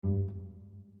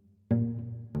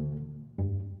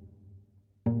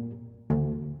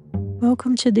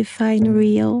Welcome to Define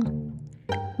Real.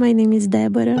 My name is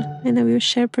Deborah, and I will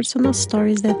share personal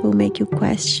stories that will make you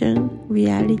question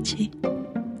reality.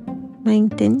 My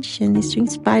intention is to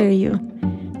inspire you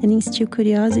and instill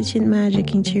curiosity and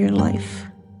magic into your life.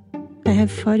 I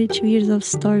have 42 years of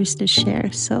stories to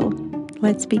share, so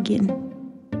let's begin.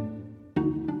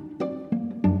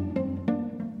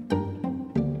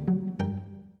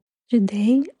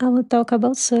 Today, I will talk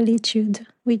about solitude,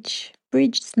 which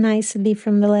bridges nicely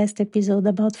from the last episode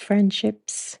about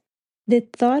friendships. The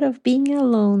thought of being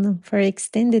alone for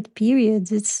extended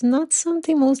periods is not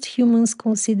something most humans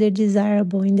consider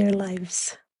desirable in their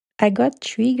lives. I got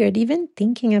triggered even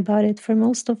thinking about it for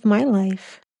most of my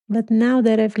life. But now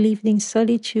that I've lived in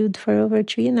solitude for over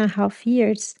 3.5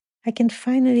 years, I can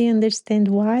finally understand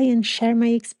why and share my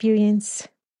experience.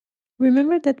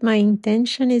 Remember that my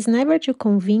intention is never to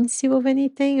convince you of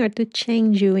anything or to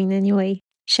change you in any way.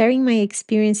 Sharing my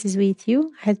experiences with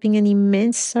you has been an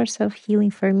immense source of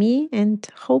healing for me and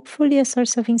hopefully a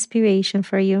source of inspiration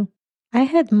for you. I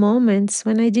had moments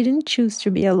when I didn't choose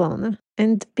to be alone,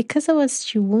 and because I was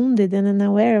too wounded and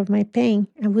unaware of my pain,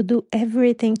 I would do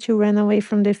everything to run away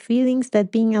from the feelings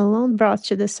that being alone brought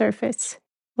to the surface.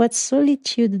 What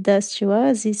solitude does to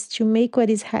us is to make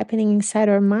what is happening inside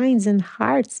our minds and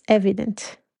hearts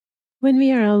evident. When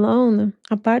we are alone,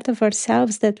 a part of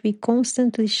ourselves that we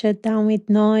constantly shut down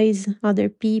with noise, other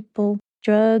people,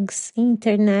 drugs,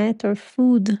 internet, or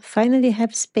food finally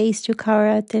have space to call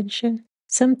our attention.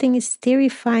 Something is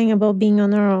terrifying about being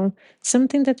on our own,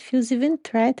 something that feels even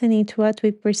threatening to what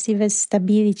we perceive as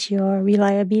stability or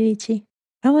reliability.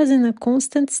 I was in a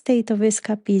constant state of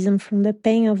escapism from the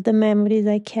pain of the memories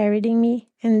I carried in me,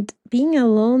 and being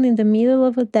alone in the middle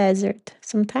of a desert,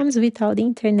 sometimes without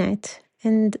internet,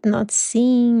 and not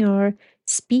seeing or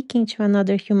speaking to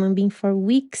another human being for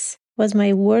weeks was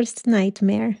my worst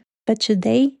nightmare. But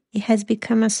today, it has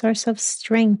become a source of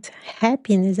strength,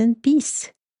 happiness, and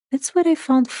peace. That's what I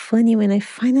found funny when I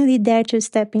finally dared to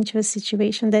step into a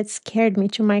situation that scared me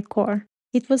to my core.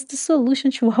 It was the solution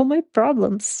to all my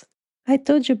problems. I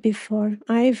told you before,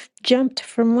 I've jumped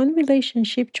from one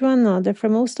relationship to another for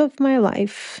most of my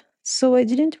life. So I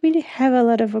didn't really have a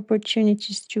lot of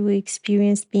opportunities to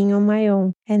experience being on my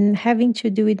own and having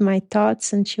to do with my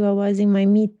thoughts until I was in my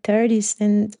mid-30s,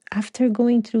 and after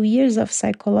going through years of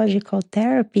psychological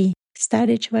therapy,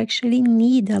 started to actually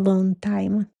need alone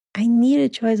time. I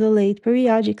needed to isolate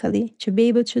periodically to be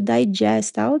able to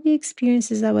digest all the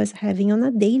experiences I was having on a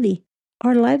daily.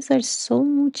 Our lives are so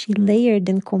multi-layered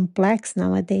and complex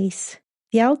nowadays.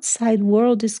 The outside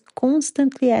world is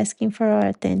constantly asking for our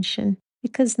attention.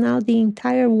 Because now the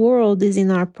entire world is in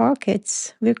our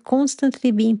pockets, we're constantly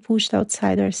being pushed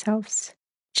outside ourselves.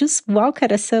 Just walk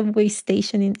at a subway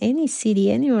station in any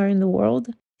city anywhere in the world,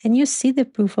 and you see the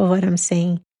proof of what I'm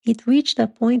saying. It reached a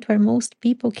point where most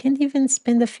people can't even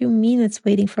spend a few minutes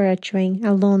waiting for a train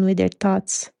alone with their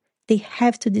thoughts. They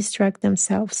have to distract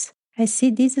themselves. I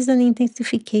see this as an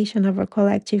intensification of our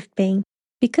collective pain.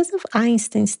 Because of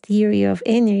Einstein's theory of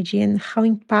energy and how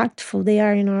impactful they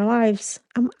are in our lives,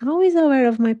 I'm always aware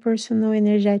of my personal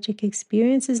energetic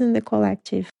experiences in the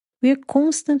collective. We are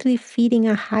constantly feeding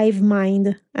a hive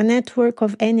mind, a network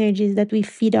of energies that we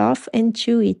feed off and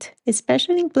to it,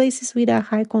 especially in places with a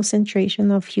high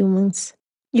concentration of humans.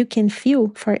 You can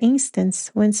feel, for instance,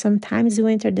 when sometimes you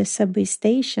enter the subway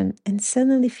station and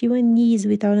suddenly feel unease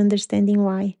without understanding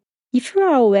why. If you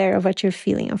are aware of what you're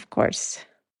feeling, of course.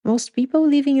 Most people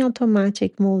live in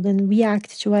automatic mode and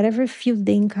react to whatever field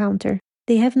they encounter.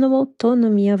 They have no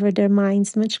autonomy over their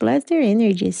minds, much less their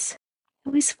energies. I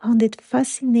always found it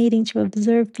fascinating to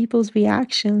observe people's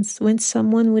reactions when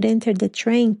someone would enter the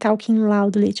train talking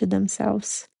loudly to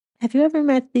themselves. Have you ever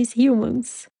met these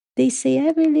humans? They say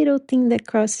every little thing that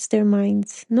crosses their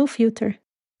minds, no filter.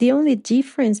 The only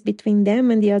difference between them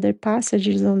and the other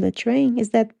passengers on the train is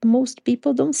that most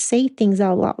people don't say things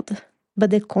out loud.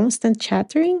 But the constant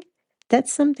chattering?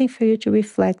 That's something for you to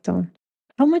reflect on.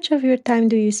 How much of your time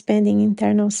do you spend in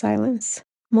internal silence?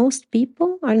 Most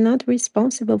people are not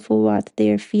responsible for what they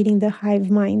are feeding the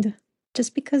hive mind.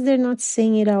 Just because they're not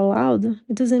saying it out loud,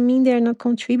 it doesn't mean they are not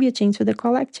contributing to the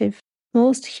collective.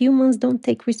 Most humans don't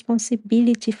take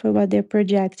responsibility for what they're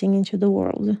projecting into the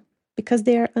world. Because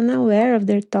they are unaware of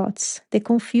their thoughts, they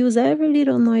confuse every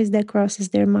little noise that crosses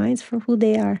their minds for who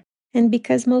they are. And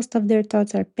because most of their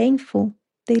thoughts are painful,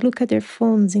 they look at their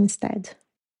phones instead.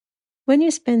 When you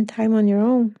spend time on your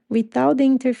own, without the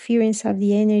interference of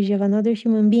the energy of another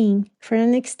human being, for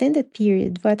an extended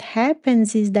period, what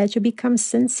happens is that you become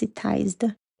sensitized.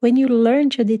 When you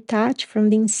learn to detach from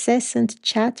the incessant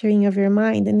chattering of your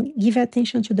mind and give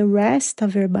attention to the rest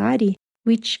of your body,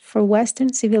 which for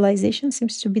Western civilization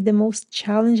seems to be the most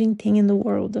challenging thing in the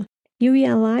world. You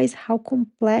realize how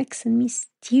complex and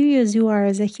mysterious you are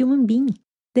as a human being.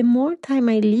 The more time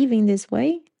I live in this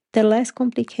way, the less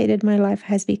complicated my life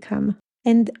has become.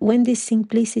 And when this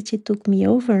simplicity took me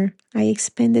over, I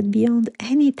expanded beyond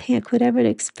anything I could ever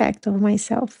expect of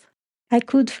myself. I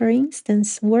could, for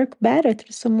instance, work better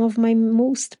through some of my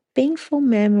most painful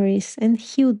memories and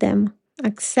heal them,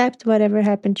 accept whatever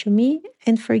happened to me,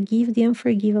 and forgive the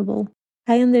unforgivable.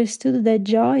 I understood that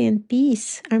joy and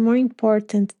peace are more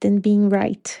important than being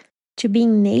right. To be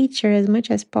in nature as much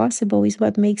as possible is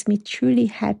what makes me truly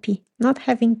happy, not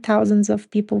having thousands of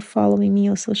people following me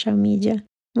on social media.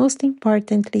 Most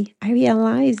importantly, I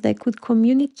realized I could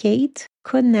communicate,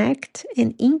 connect,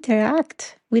 and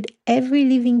interact with every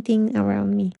living thing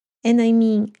around me. And I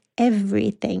mean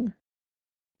everything.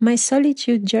 My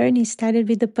solitude journey started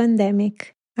with the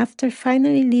pandemic. After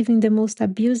finally leaving the most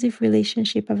abusive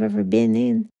relationship I've ever been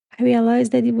in, I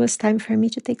realized that it was time for me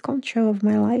to take control of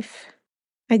my life.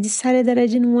 I decided that I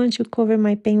didn't want to cover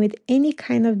my pain with any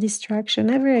kind of distraction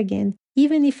ever again,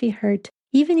 even if it hurt,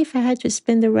 even if I had to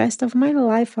spend the rest of my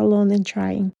life alone and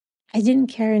trying. I didn't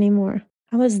care anymore.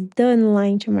 I was done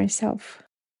lying to myself.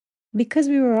 Because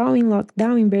we were all in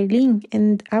lockdown in Berlin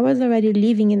and I was already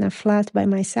living in a flat by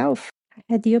myself,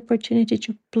 I had the opportunity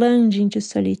to plunge into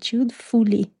solitude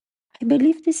fully. I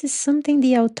believe this is something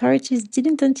the authorities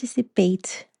didn't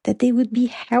anticipate, that they would be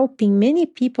helping many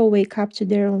people wake up to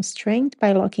their own strength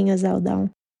by locking us all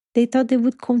down. They thought they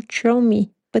would control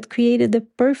me, but created the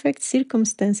perfect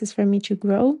circumstances for me to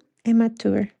grow and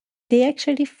mature. They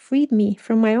actually freed me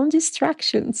from my own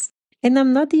distractions. And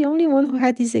I'm not the only one who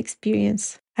had this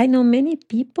experience. I know many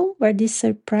people where this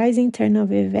surprising turn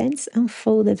of events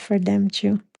unfolded for them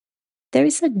too. There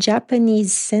is a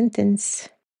Japanese sentence,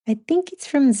 I think it's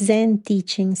from Zen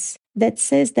teachings, that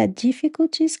says that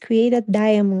difficulties create a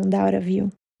diamond out of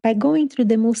you. By going through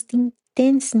the most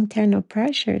intense internal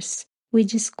pressures, we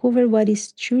discover what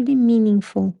is truly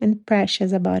meaningful and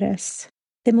precious about us.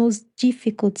 The most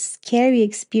difficult, scary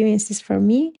experiences for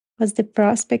me was the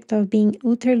prospect of being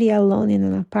utterly alone in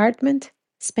an apartment,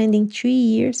 spending 3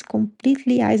 years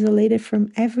completely isolated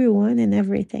from everyone and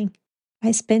everything.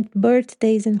 I spent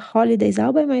birthdays and holidays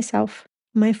all by myself.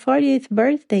 My 40th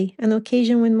birthday, an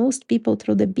occasion when most people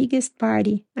throw the biggest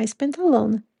party, I spent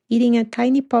alone, eating a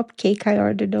tiny pop cake I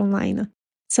ordered online.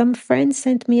 Some friends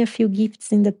sent me a few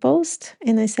gifts in the post,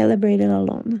 and I celebrated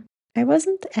alone. I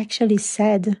wasn't actually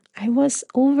sad. I was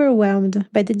overwhelmed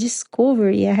by the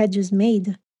discovery I had just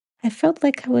made. I felt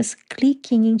like I was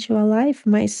clicking into a life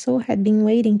my soul had been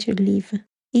waiting to live.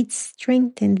 It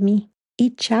strengthened me.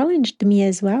 It challenged me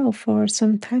as well, for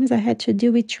sometimes I had to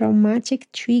deal with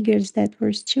traumatic triggers that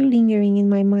were still lingering in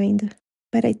my mind.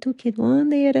 But I took it one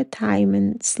day at a time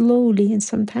and slowly and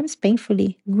sometimes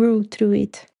painfully grew through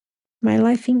it. My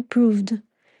life improved,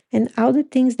 and all the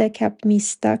things that kept me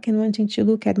stuck and wanting to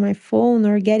look at my phone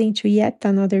or get into yet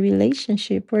another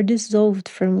relationship were dissolved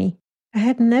from me. I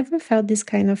had never felt this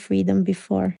kind of freedom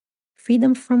before.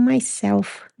 Freedom from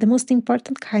myself, the most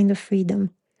important kind of freedom.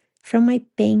 From my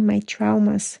pain, my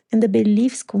traumas, and the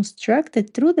beliefs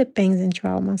constructed through the pains and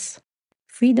traumas.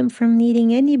 Freedom from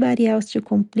needing anybody else to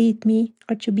complete me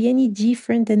or to be any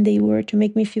different than they were to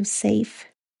make me feel safe.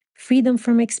 Freedom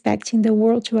from expecting the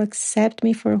world to accept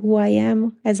me for who I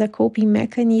am as a coping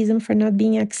mechanism for not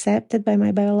being accepted by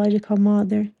my biological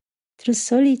mother. Through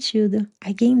solitude,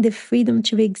 I gained the freedom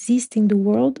to exist in the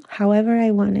world however I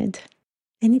wanted.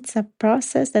 And it's a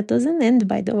process that doesn't end,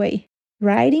 by the way.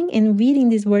 Writing and reading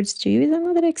these words to you is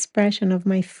another expression of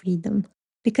my freedom,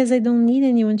 because I don't need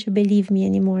anyone to believe me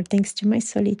anymore thanks to my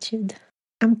solitude.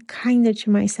 I'm kinder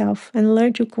to myself and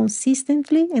learn to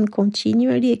consistently and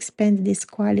continually expand this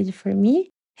quality for me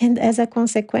and, as a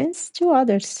consequence, to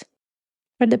others.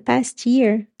 For the past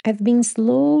year, I've been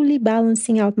slowly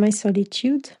balancing out my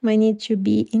solitude, my need to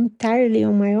be entirely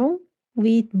on my own,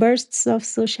 with bursts of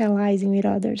socializing with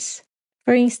others.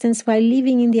 For instance, while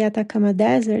living in the Atacama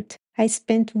Desert, I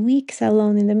spent weeks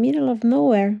alone in the middle of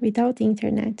nowhere without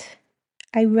internet.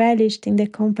 I relished in the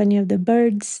company of the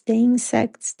birds, the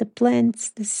insects, the plants,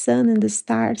 the sun, and the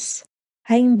stars.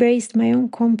 I embraced my own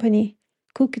company,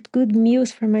 cooked good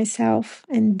meals for myself,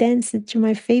 and danced to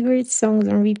my favorite songs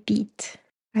on repeat.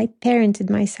 I parented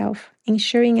myself,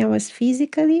 ensuring I was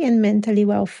physically and mentally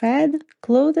well fed,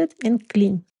 clothed, and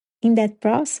clean. In that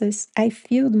process, I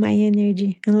fueled my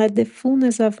energy and let the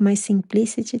fullness of my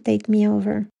simplicity take me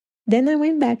over. Then I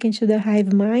went back into the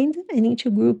hive mind and into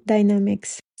group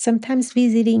dynamics, sometimes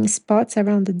visiting spots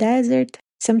around the desert,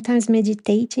 sometimes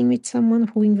meditating with someone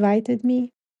who invited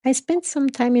me. I spent some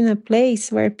time in a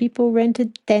place where people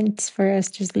rented tents for us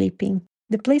to sleep in.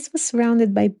 The place was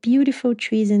surrounded by beautiful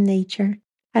trees and nature.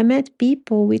 I met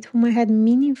people with whom I had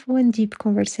meaningful and deep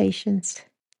conversations.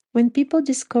 When people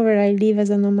discover I live as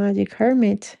a nomadic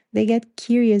hermit, they get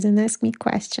curious and ask me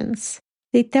questions.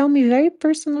 They tell me very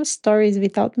personal stories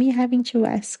without me having to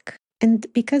ask. And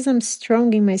because I'm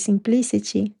strong in my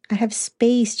simplicity, I have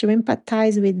space to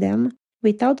empathize with them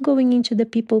without going into the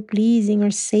people pleasing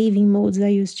or saving modes I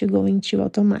used to go into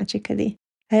automatically.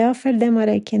 I offer them what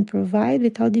I can provide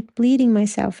without depleting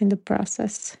myself in the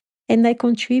process. And I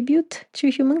contribute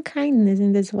to human kindness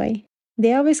in this way.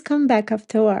 They always come back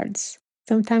afterwards,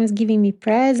 sometimes giving me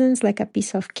presents like a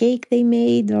piece of cake they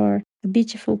made or a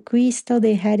beautiful crystal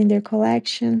they had in their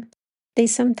collection. They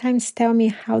sometimes tell me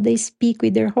how they speak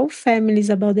with their whole families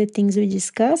about the things we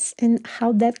discuss and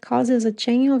how that causes a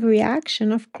chain of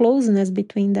reaction of closeness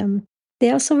between them.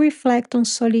 They also reflect on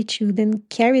solitude and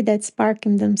carry that spark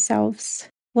in themselves.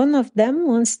 One of them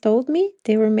once told me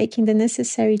they were making the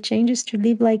necessary changes to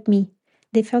live like me.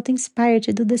 They felt inspired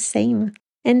to do the same.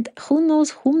 And who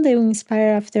knows whom they will inspire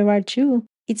afterward too?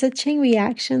 It's a chain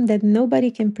reaction that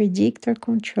nobody can predict or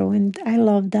control, and I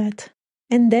love that.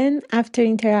 And then, after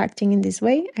interacting in this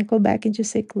way, I go back into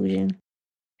seclusion.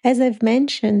 As I've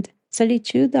mentioned,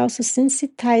 solitude also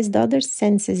sensitized other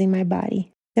senses in my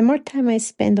body. The more time I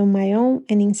spend on my own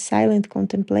and in silent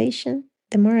contemplation,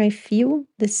 the more I feel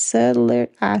the subtler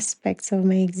aspects of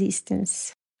my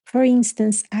existence. For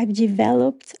instance, I've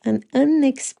developed an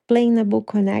unexplainable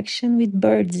connection with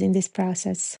birds in this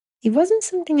process. It wasn't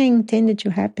something I intended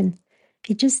to happen.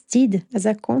 It just did as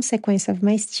a consequence of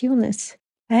my stillness.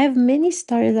 I have many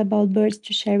stories about birds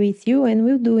to share with you and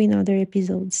will do in other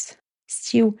episodes.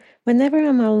 Still, whenever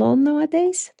I'm alone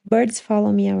nowadays, birds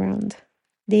follow me around.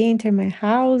 They enter my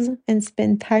house and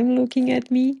spend time looking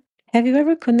at me. Have you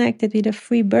ever connected with a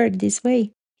free bird this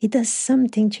way? It does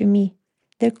something to me.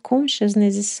 Their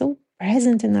consciousness is so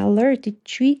present and alert, it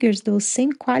triggers those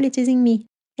same qualities in me.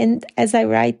 And as I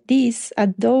write this, a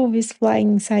dove is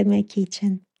flying inside my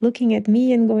kitchen, looking at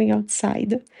me and going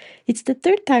outside. It's the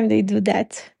third time they do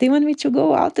that. They want me to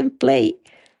go out and play.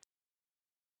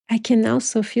 I can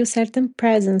also feel certain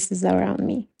presences around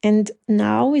me. And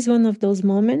now is one of those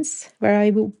moments where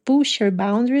I will push your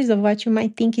boundaries of what you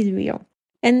might think is real.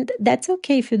 And that's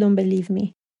okay if you don't believe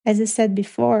me. As I said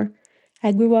before,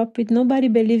 I grew up with nobody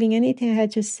believing anything I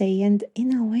had to say. And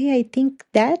in a way, I think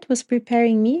that was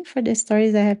preparing me for the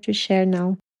stories I have to share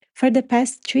now. For the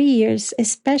past 3 years,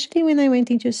 especially when I went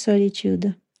into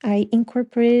solitude, I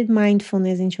incorporated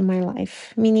mindfulness into my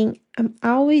life, meaning I'm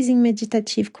always in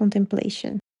meditative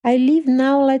contemplation. I live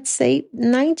now, let's say,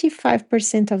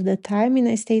 95% of the time in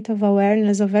a state of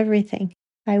awareness of everything.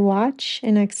 I watch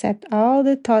and accept all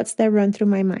the thoughts that run through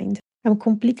my mind. I'm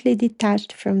completely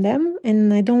detached from them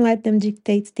and I don't let them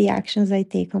dictate the actions I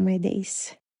take on my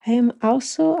days. I am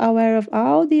also aware of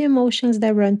all the emotions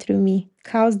that run through me,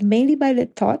 caused mainly by the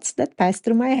thoughts that pass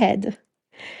through my head.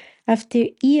 After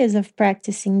years of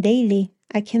practicing daily,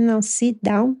 I can now sit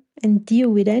down and deal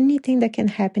with anything that can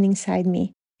happen inside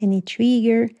me. Any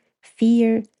trigger,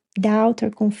 fear, doubt,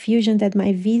 or confusion that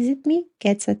might visit me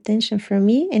gets attention from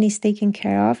me and is taken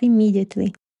care of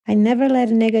immediately. I never let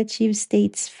negative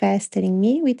states fester in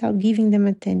me without giving them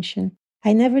attention.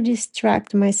 I never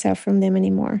distract myself from them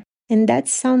anymore. And that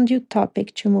sounds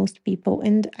utopic to most people,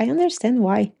 and I understand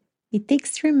why. It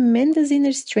takes tremendous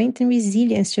inner strength and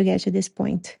resilience to get to this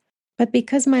point. But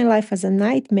because my life was a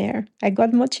nightmare, I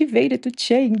got motivated to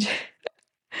change.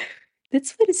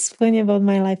 That's what is funny about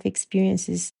my life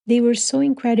experiences. They were so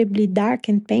incredibly dark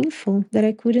and painful that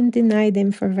I couldn't deny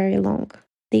them for very long.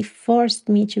 They forced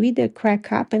me to either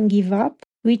crack up and give up,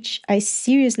 which I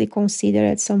seriously considered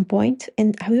at some point,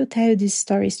 and I will tell you these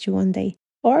stories too one day,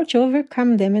 or to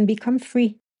overcome them and become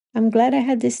free. I'm glad I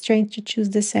had the strength to choose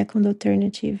the second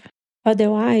alternative.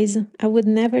 Otherwise, I would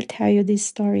never tell you these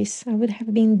stories. I would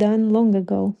have been done long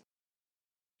ago.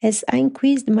 As I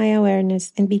increased my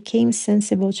awareness and became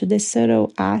sensible to the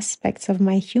subtle aspects of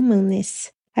my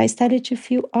humanness, I started to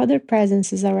feel other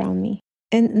presences around me.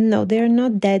 And no, they are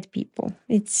not dead people.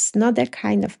 It's not that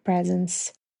kind of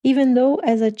presence. Even though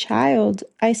as a child,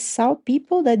 I saw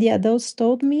people that the adults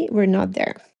told me were not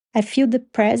there. I feel the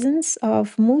presence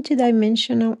of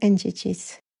multidimensional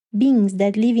entities, beings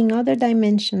that live in other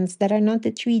dimensions that are not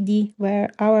the 3D where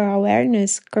our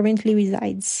awareness currently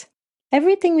resides.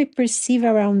 Everything we perceive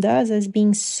around us as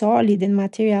being solid and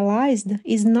materialized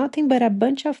is nothing but a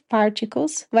bunch of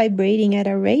particles vibrating at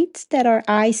a rate that our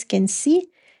eyes can see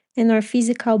and our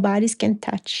physical bodies can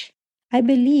touch. I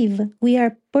believe we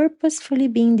are purposefully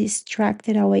being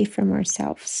distracted away from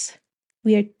ourselves.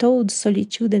 We are told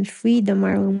solitude and freedom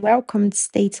are unwelcome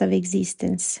states of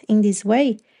existence. In this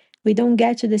way, we don't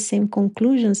get to the same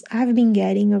conclusions I've been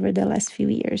getting over the last few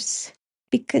years.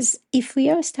 Because if we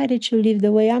all started to live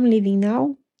the way I'm living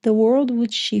now, the world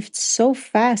would shift so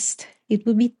fast, it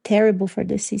would be terrible for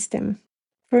the system.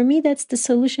 For me, that's the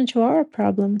solution to our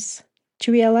problems.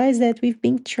 To realize that we've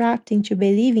been trapped into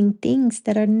believing things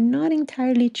that are not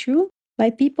entirely true by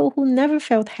people who never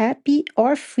felt happy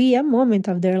or free a moment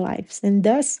of their lives, and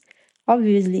thus,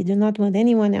 obviously, do not want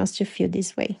anyone else to feel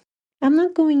this way. I'm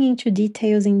not going into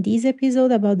details in this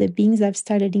episode about the beings I've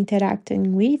started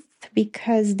interacting with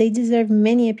because they deserve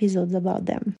many episodes about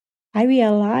them. I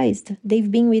realized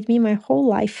they've been with me my whole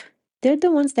life. They're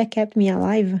the ones that kept me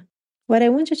alive. What I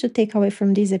want you to take away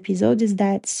from this episode is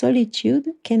that solitude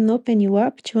can open you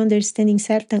up to understanding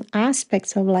certain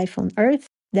aspects of life on Earth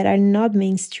that are not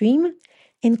mainstream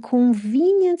and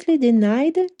conveniently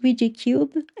denied,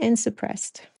 ridiculed, and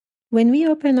suppressed. When we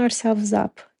open ourselves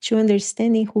up to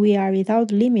understanding who we are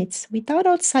without limits, without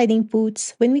outside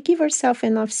inputs, when we give ourselves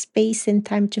enough space and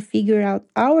time to figure out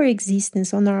our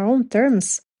existence on our own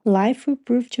terms, life will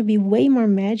prove to be way more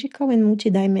magical and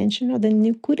multidimensional than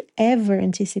you could ever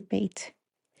anticipate.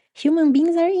 Human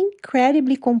beings are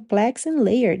incredibly complex and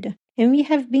layered, and we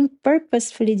have been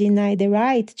purposefully denied the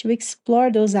right to explore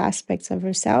those aspects of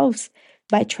ourselves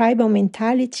by tribal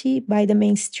mentality, by the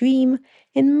mainstream,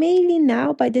 and mainly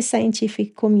now by the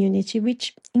scientific community,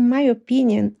 which, in my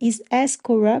opinion, is as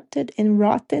corrupted and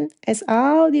rotten as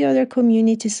all the other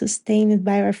communities sustained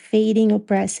by our fading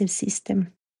oppressive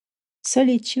system.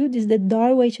 Solitude is the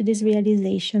doorway to this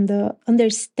realization, the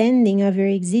understanding of your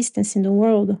existence in the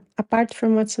world, apart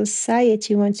from what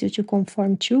society wants you to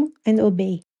conform to and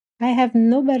obey. I have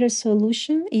no better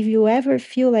solution if you ever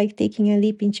feel like taking a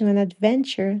leap into an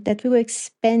adventure that will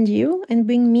expand you and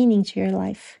bring meaning to your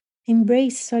life.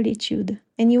 Embrace solitude,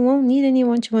 and you won't need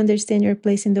anyone to understand your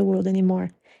place in the world anymore.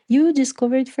 You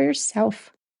discover it for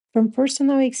yourself. From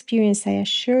personal experience, I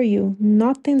assure you,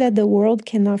 nothing that the world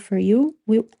can offer you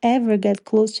will ever get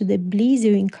close to the bliss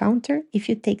you encounter if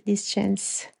you take this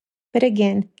chance. But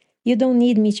again, you don't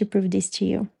need me to prove this to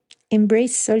you.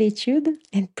 Embrace solitude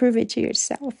and prove it to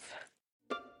yourself.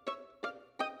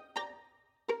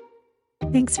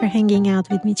 Thanks for hanging out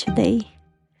with me today.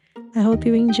 I hope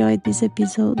you enjoyed this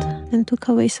episode and took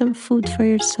away some food for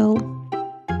your soul.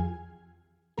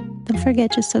 Don't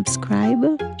forget to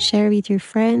subscribe, share with your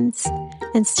friends,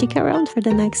 and stick around for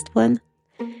the next one.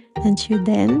 Until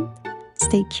then,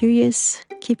 stay curious,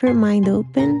 keep your mind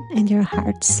open, and your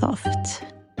heart soft.